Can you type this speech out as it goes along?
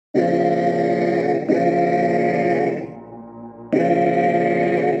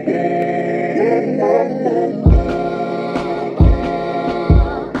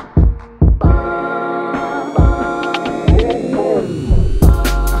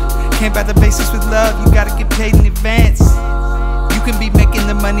Can't buy the basics with love, you gotta get paid in advance. You can be making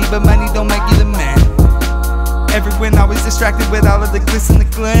the money, but money don't make you the man. Everyone always distracted with all of the glitz and the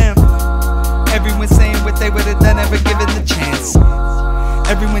glam. Everyone saying what they would've done, ever given the chance.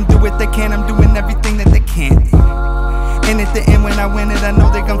 Everyone do what they can, I'm doing everything that they can. And at the end when I win it, I know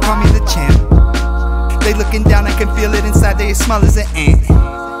they're gonna call me the champ. They looking down, I can feel it inside, they as small as an ant.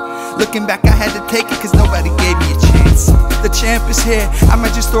 Looking back, I had to take it cause nobody gave me a chance. The champ is here, I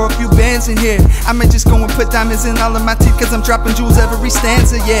might just throw a few bands in here. I might just go and put diamonds in all of my teeth cause I'm dropping jewels every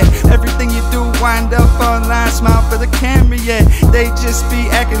stanza, yeah. Everything you do, wind up online, smile for the camera, yeah. They just be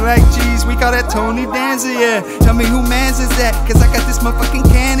acting like G's, we call that Tony Danza, yeah. Tell me who mans is that, cause I got this motherfucking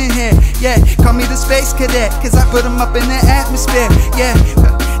cannon here, yeah. Call me the space cadet, cause I put them up in the atmosphere, yeah.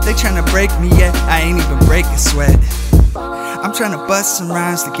 They tryna break me, yeah, I ain't even breaking sweat. I'm tryna bust some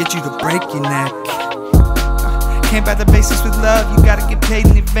rhymes to get you to break your neck. Can't buy the basics with love, you gotta get paid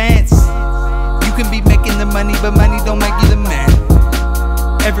in advance. You can be making the money, but money don't make you the man.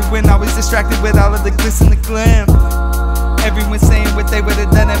 Everyone always distracted with all of the glitz and the glam. Everyone saying what they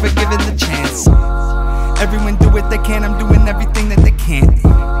would've done, ever given the chance. Everyone do what they can, I'm doing everything that they can.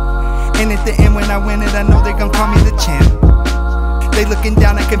 And at the end when I win it, I know they're gonna call me the champ. They looking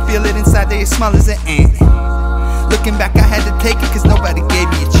down, I can feel it inside, they as small as an ant. Looking back, I had to take it cause nobody gave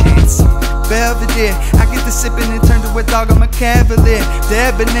me a chance. Belvedere, I get to sipping and turn to a dog, I'm a cavalier.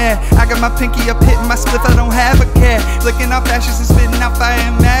 Debonair, I got my pinky up hitting my spliff, I don't have a care. Looking off ashes and spitting out fire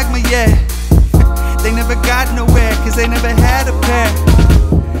and magma, yeah. They never got nowhere cause they never had a pair.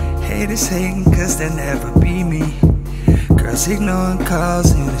 Haters hating cause they'll never be me. Girls ignoring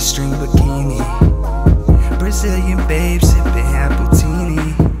calls in a string bikini. Brazilian babes sipping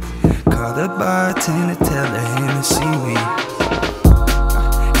Appletini. Call the bartender, tell her Hennessy me.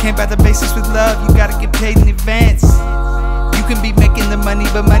 Can't buy the basics with love, you gotta get paid in advance. You can be making the money,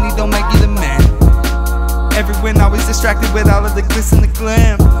 but money don't make you the man. Everyone always distracted with all of the glitz and the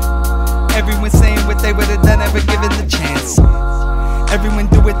glam. Everyone saying what they would've done, ever given the chance. Everyone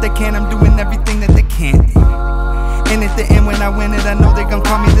do what they can, I'm doing everything that they can. And at the end when I win it, I know they're gonna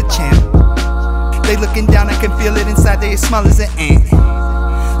call me the champ. They looking down, I can feel it inside, they as small as an ant.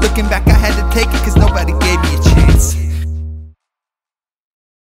 Looking back, I had to take it cause nobody gave me a chance.